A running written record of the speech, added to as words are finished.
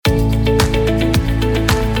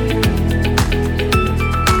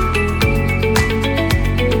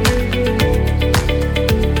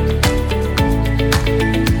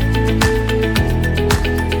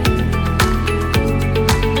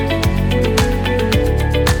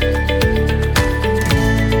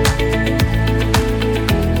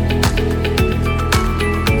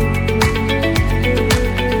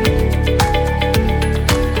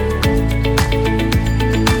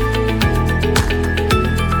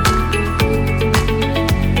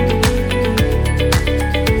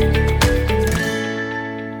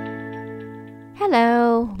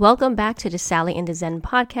Welcome back to the Sally in the Zen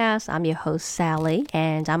podcast. I'm your host, Sally,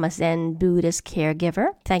 and I'm a Zen Buddhist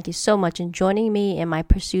caregiver. Thank you so much for joining me in my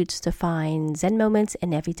pursuits to find Zen moments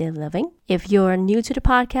in everyday living. If you're new to the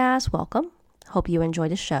podcast, welcome. Hope you enjoy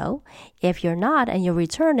the show. If you're not and you're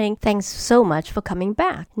returning, thanks so much for coming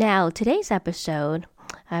back. Now, today's episode,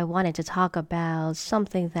 I wanted to talk about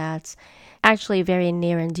something that's actually very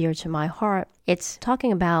near and dear to my heart. It's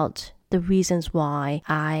talking about the reasons why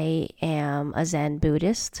I am a Zen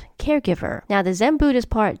Buddhist caregiver. Now, the Zen Buddhist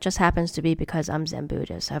part just happens to be because I'm Zen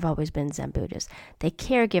Buddhist. I've always been Zen Buddhist. The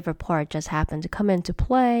caregiver part just happened to come into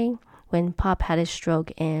play when Pop had his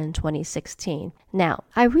stroke in 2016. Now,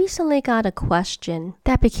 I recently got a question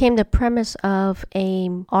that became the premise of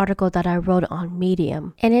an article that I wrote on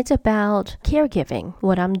Medium, and it's about caregiving,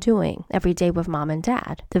 what I'm doing every day with mom and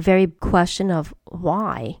dad. The very question of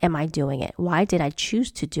why am I doing it? Why did I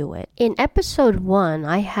choose to do it? In episode 1,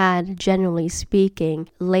 I had, generally speaking,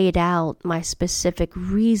 laid out my specific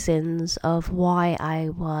reasons of why I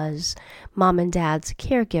was mom and dad's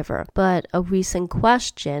caregiver, but a recent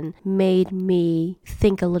question made me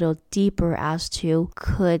think a little deeper as to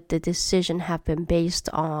could the decision have been based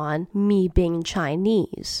on me being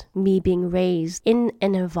Chinese, me being raised in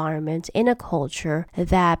an environment, in a culture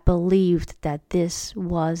that believed that this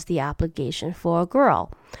was the obligation for a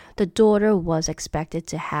girl. The daughter was expected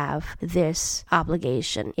to have this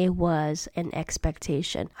obligation. It was an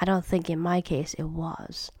expectation. I don't think in my case it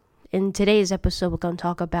was. In today's episode, we're going to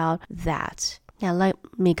talk about that. Now, let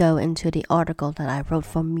me go into the article that I wrote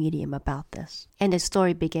for Medium about this. And the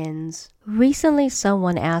story begins. Recently,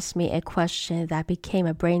 someone asked me a question that became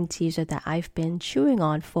a brain teaser that I've been chewing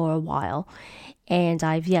on for a while, and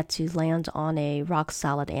I've yet to land on a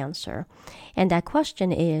rock-solid answer. And that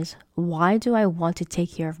question is, why do I want to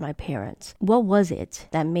take care of my parents? What was it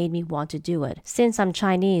that made me want to do it? Since I'm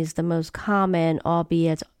Chinese, the most common,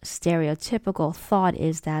 albeit stereotypical thought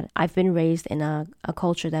is that I've been raised in a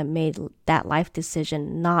culture that made that life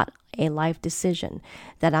decision not a life decision,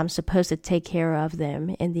 that I'm supposed to take care of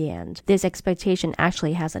them in the end. This expectation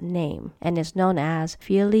actually has a name, and it's known as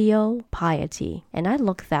filial piety. And I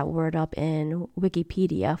looked that word up in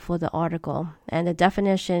Wikipedia for the article, and the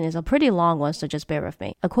definition is a pretty long one, so just bear with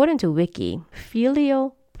me. According to Wiki,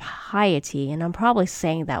 filial piety, and I'm probably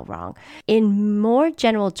saying that wrong, in more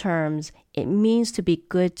general terms, it means to be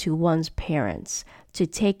good to one's parents, to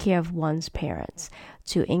take care of one's parents,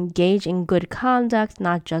 to engage in good conduct,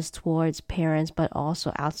 not just towards parents, but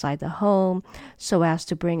also outside the home, so as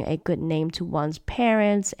to bring a good name to one's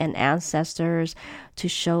parents and ancestors, to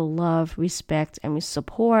show love, respect, and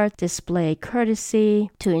support, display courtesy,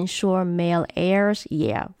 to ensure male heirs,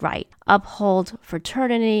 uphold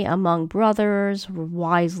fraternity among brothers,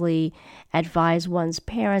 wisely advise one's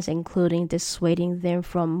parents, including dissuading them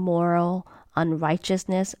from moral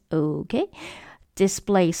unrighteousness,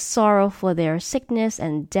 display sorrow for their sickness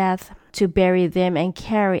and death, to bury them and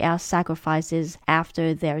carry out sacrifices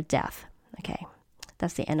after their death. Okay,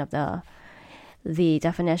 that's the end of the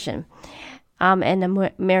definition. I'm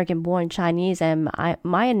an American-born Chinese, and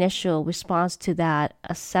my initial response to that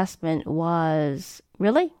assessment was,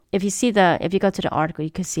 really? If you go to the article,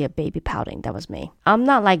 you could see a baby pouting. That was me. I'm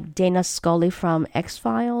not like Dana Scully from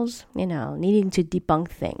X-Files, needing to debunk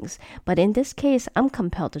things. But in this case, I'm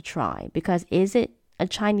compelled to try, because is it a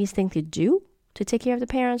Chinese thing to do to take care of the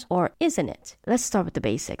parents, or isn't it? Let's start with the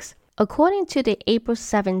basics. According to the April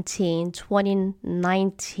 17,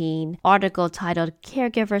 2019 article titled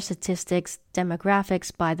Caregiver Statistics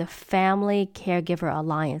Demographics by the Family Caregiver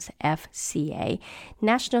Alliance, FCA,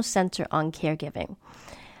 National Center on Caregiving.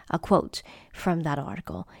 A quote from that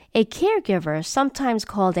article. A caregiver, sometimes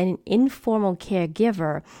called an informal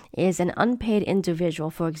caregiver, is an unpaid individual,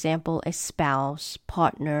 for example, a spouse,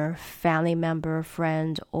 partner, family member,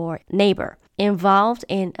 friend, or neighbor, involved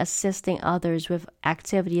in assisting others with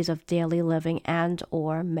activities of daily living and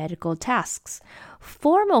or medical tasks.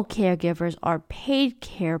 Formal caregivers are paid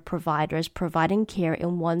care providers providing care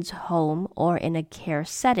in one's home or in a care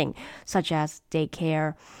setting, such as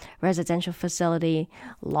daycare, residential facility,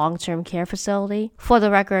 long-term care facility. For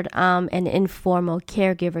the record, I'm an informal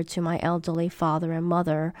caregiver to my elderly father and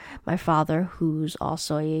mother, my father, who's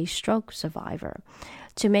also a stroke survivor.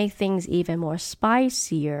 To make things even more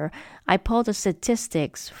spicier, I pulled the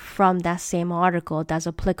statistics from that same article that's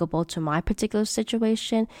applicable to my particular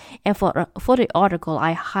situation, and for the article,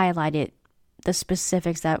 I highlighted the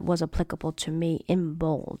specifics that was applicable to me in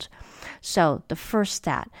bold. So the first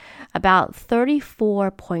stat, about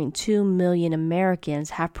 34.2 million Americans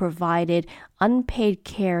have provided unpaid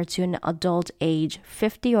care to an adult age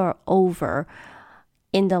 50 or over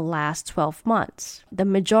in the last 12 months. The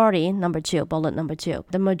majority, bullet number two,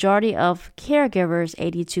 the majority of caregivers,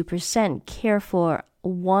 82%, care for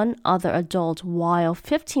one other adult, while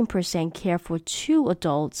 15% care for two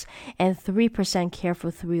adults and 3% care for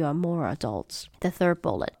three or more adults. The third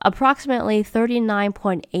bullet. Approximately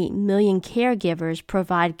 39.8 million caregivers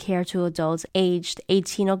provide care to adults aged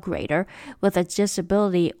 18 or greater with a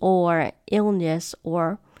disability or illness,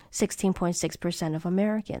 or 16.6% of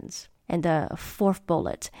Americans. And the fourth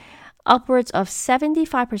bullet. Upwards of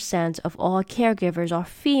 75% of all caregivers are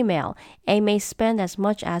female and may spend as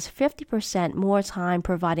much as 50% more time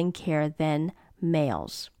providing care than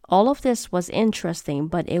males. All of this was interesting,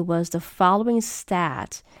 but it was the following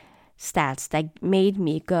stats that made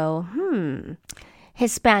me go,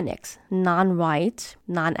 Hispanics, non-white,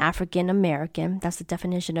 non-African American, that's the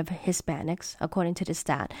definition of Hispanics according to the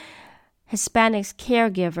stat. Hispanics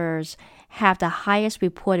caregivers have the highest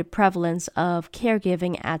reported prevalence of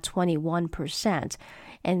caregiving at 21%.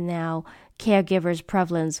 And now caregivers'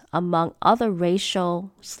 prevalence among other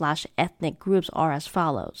racial/ethnic groups are as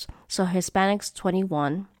follows. So Hispanics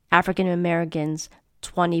 21, African Americans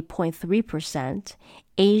 20.3%,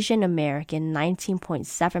 Asian American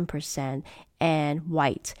 19.7%, and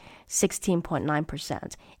white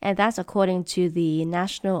 16.9%. And that's according to the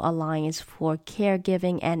National Alliance for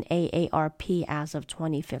Caregiving and AARP as of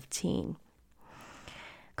 2015.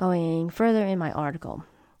 Going further in my article,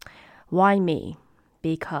 why me?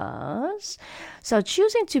 So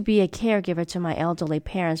choosing to be a caregiver to my elderly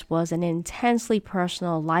parents was an intensely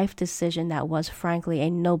personal life decision that was frankly a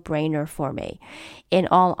no-brainer for me. In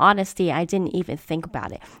all honesty, I didn't even think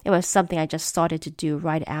about it. It was something I just started to do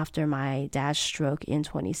right after my dad's stroke in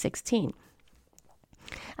 2016.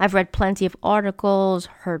 I've read plenty of articles,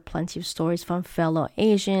 heard plenty of stories from fellow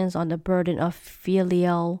Asians on the burden of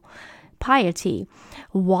filial piety.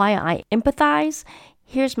 Why I empathize?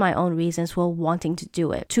 Here's my own reasons for wanting to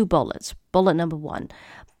do it. 2 bullets. Bullet number 1.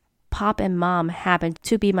 Pop and Mom happen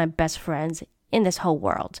to be my best friends in this whole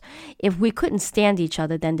world. If we couldn't stand each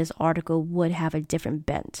other, then this article would have a different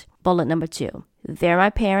bent. Bullet number 2. They're my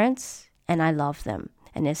parents and I love them.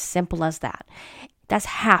 And as simple as that. That's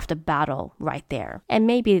half the battle right there. And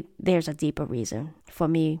maybe there's a deeper reason for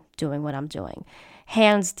me doing what I'm doing.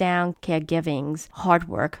 Hands down, caregiving's hard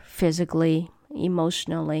work, physically,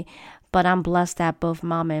 emotionally, but I'm blessed that both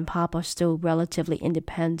Mama and Papa are still relatively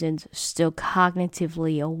independent, still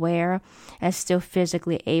cognitively aware, and still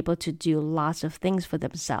physically able to do lots of things for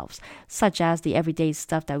themselves, such as the everyday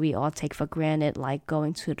stuff that we all take for granted, like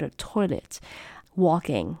going to the toilet,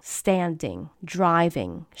 walking, standing,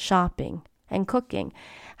 driving, shopping, and cooking.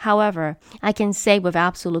 However, I can say with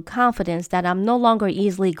absolute confidence that I'm no longer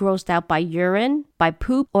easily grossed out by urine, by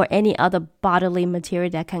poop, or any other bodily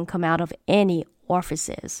material that can come out of any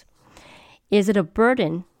orifices. Is it a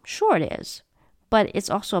burden? Sure it is. But it's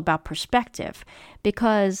also about perspective,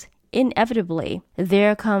 because inevitably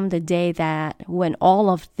there come the day that when all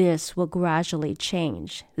of this will gradually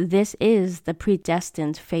change. This is the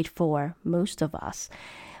predestined fate for most of us.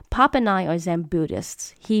 Pop and I are Zen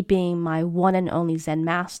Buddhists, he being my one and only Zen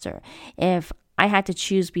master. If I had to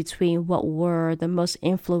choose between what were the most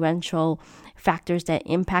influential factors that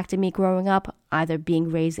impacted me growing up, either being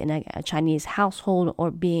raised in a Chinese household or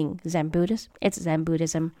being Zen Buddhist, it's Zen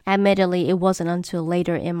Buddhism. Admittedly, it wasn't until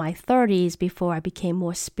later in my 30s before I became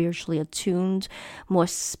more spiritually attuned, more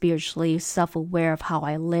spiritually self-aware of how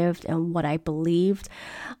I lived and what I believed.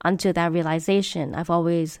 Until that realization, I've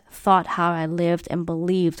always thought how I lived and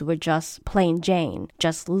believed were just plain Jane,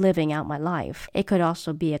 just living out my life. It could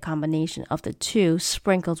also be a combination of the two,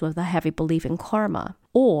 sprinkled with a heavy belief in karma.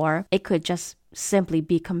 Or it could just simply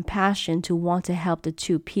be compassion to want to help the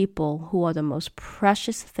two people who are the most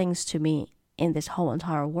precious things to me in this whole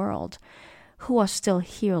entire world, who are still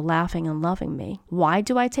here laughing and loving me. Why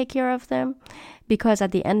do I take care of them? Because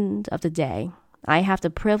at the end of the day, I have the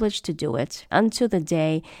privilege to do it until the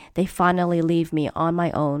day they finally leave me on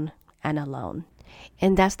my own and alone.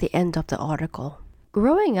 And that's the end of the article.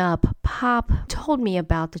 Growing up, Pop told me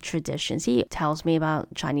about the traditions. He tells me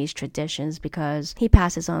about Chinese traditions because he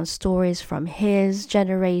passes on stories from his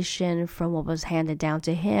generation, from what was handed down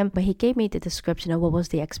to him. But he gave me the description of what was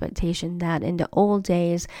the expectation that in the old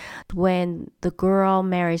days, when the girl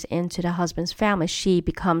marries into the husband's family, she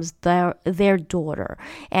becomes their daughter.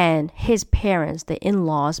 And his parents, the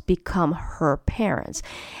in-laws, become her parents.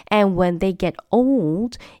 And when they get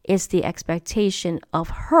old, it's the expectation of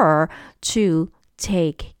her to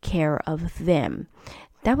take care of them.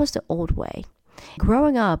 That was the old way.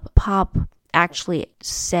 Growing up, Pop actually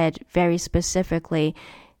said very specifically,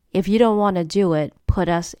 if you don't want to do it, put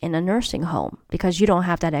us in a nursing home because you don't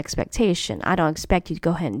have that expectation. I don't expect you to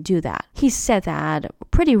go ahead and do that. He said that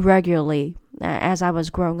pretty regularly as I was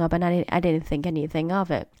growing up, and I didn't think anything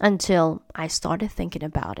of it until I started thinking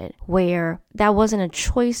about it, where that wasn't a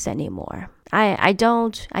choice anymore. I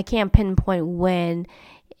can't pinpoint when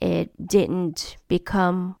it didn't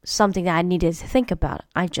become something that I needed to think about.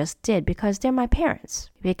 I just did because they're my parents,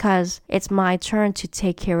 because it's my turn to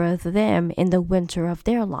take care of them in the winter of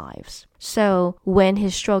their lives. So when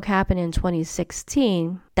his stroke happened in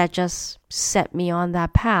 2016, that just set me on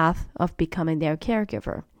that path of becoming their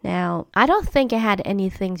caregiver. Now, I don't think it had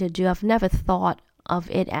anything to do, I've never thought of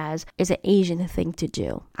it as is an Asian thing to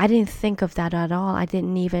do. I didn't think of that at all. I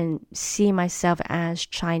didn't even see myself as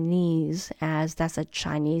Chinese, as that's a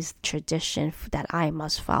Chinese tradition that I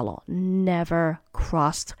must follow. Never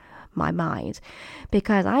crossed my mind,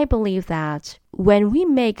 because I believe that when we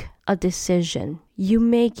make a decision, you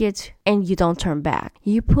make it and you don't turn back.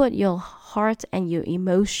 You put your heart and your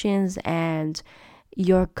emotions and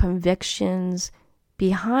your convictions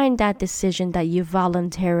behind that decision that you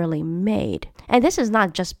voluntarily made. And this is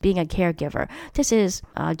not just being a caregiver. This is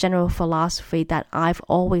a general philosophy that I've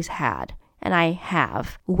always had, and I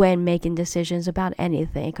have, when making decisions about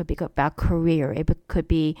anything. It could be about career. It could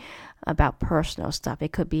be about personal stuff.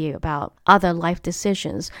 It could be about other life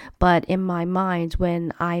decisions. But in my mind,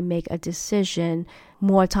 when I make a decision,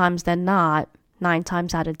 more times than not, 9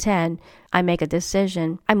 times out of 10, I make a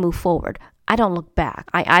decision, I move forward. I don't look back.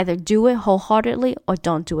 I either do it wholeheartedly or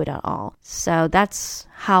don't do it at all. So that's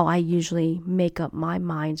how I usually make up my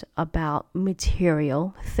mind about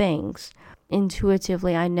material things.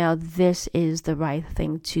 Intuitively, I know this is the right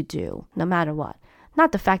thing to do, no matter what.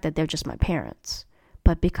 Not the fact that they're just my parents,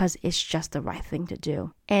 but because it's just the right thing to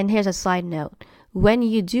do. And here's a side note. When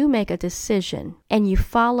you do make a decision and you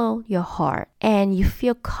follow your heart and you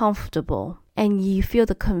feel comfortable and you feel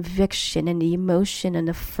the conviction and the emotion and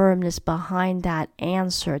the firmness behind that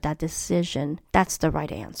answer, that decision, that's the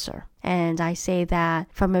right answer. And I say that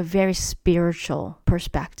from a very spiritual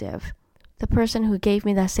perspective. The person who gave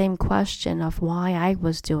me that same question of why I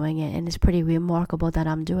was doing it, and it's pretty remarkable that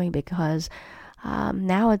I'm doing, because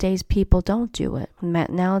nowadays people don't do it.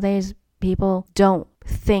 Nowadays people don't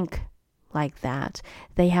think like that.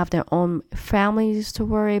 They have their own families to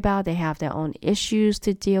worry about. They have their own issues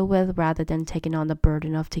to deal with, rather than taking on the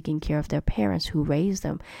burden of taking care of their parents who raised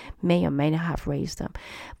them, may or may not have raised them.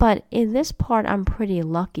 But in this part, I'm pretty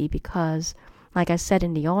lucky because, like I said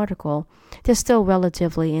in the article, they're still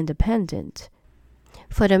relatively independent.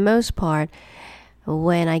 For the most part,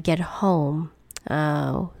 when I get home,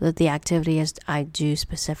 the activities I do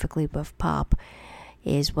specifically with Pop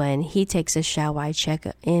is when he takes a shower, I check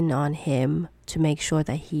in on him to make sure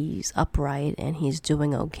that he's upright and he's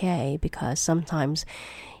doing okay, because sometimes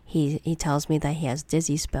he tells me that he has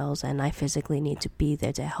dizzy spells and I physically need to be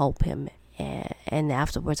there to help him, and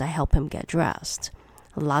afterwards I help him get dressed.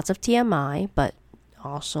 Lots of TMI, but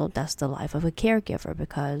also that's the life of a caregiver,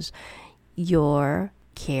 because you're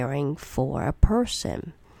caring for a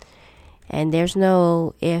person and there's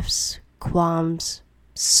no ifs, qualms,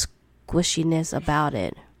 squishiness about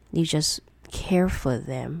it. You just care for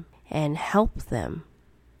them and help them.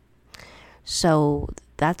 So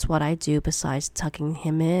that's what I do besides tucking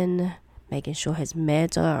him in, making sure his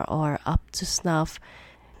meds are up to snuff.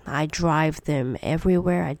 I drive them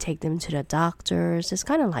everywhere. I take them to the doctors. It's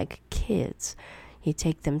kind of like kids. You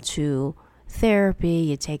take them to therapy,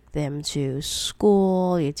 you take them to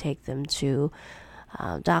school, you take them to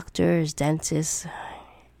doctors, dentists,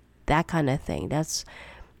 that kind of thing. That's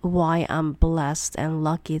why I'm blessed and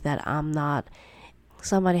lucky that I'm not,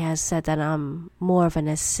 somebody has said that I'm more of an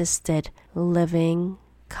assisted living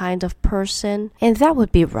kind of person, and that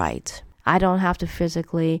would be right. I don't have to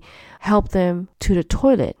physically help them to the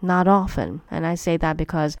toilet, not often. And I say that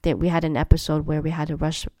because we had an episode where we had to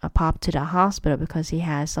rush Pop to the hospital because he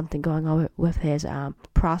has something going on with his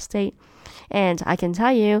prostate. And I can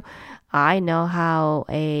tell you, I know how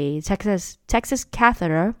a Texas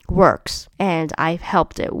catheter works, and I've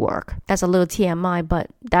helped it work. That's a little TMI,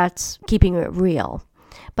 but that's keeping it real.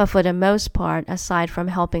 But for the most part, aside from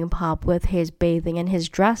helping Pop with his bathing and his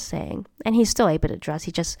dressing, and he's still able to dress,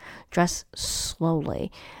 he just dresses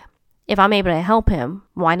slowly. If I'm able to help him,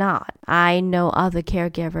 why not? I know other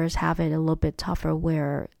caregivers have it a little bit tougher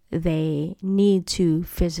where they need to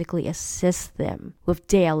physically assist them with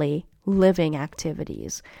daily living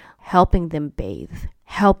activities, helping them bathe,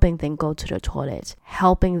 helping them go to the toilet,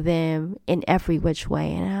 helping them in every which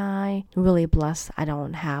way. And I'm really blessed I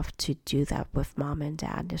don't have to do that with mom and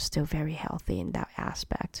dad. They're still very healthy in that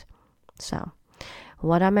aspect. So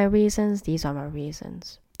what are my reasons? These are my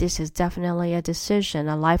reasons. this is definitely a decision,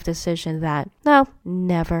 a life decision that, no,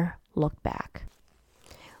 never look back.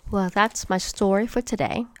 Well, that's my story for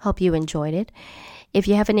today. Hope you enjoyed it. If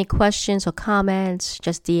you have any questions or comments,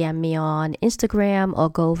 just DM me on Instagram or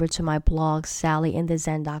go over to my blog,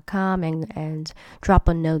 sallyinthezen.com, and drop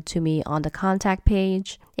a note to me on the contact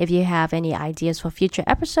page. If you have any ideas for future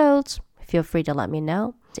episodes, feel free to let me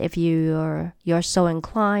know. If you're so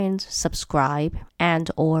inclined, subscribe and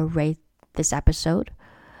or rate this episode.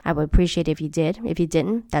 I would appreciate if you did. If you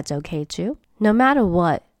didn't, that's okay too. No matter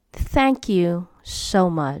what, thank you so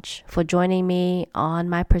much for joining me on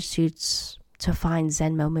my pursuits to find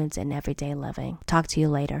Zen moments in everyday living. Talk to you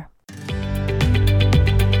later.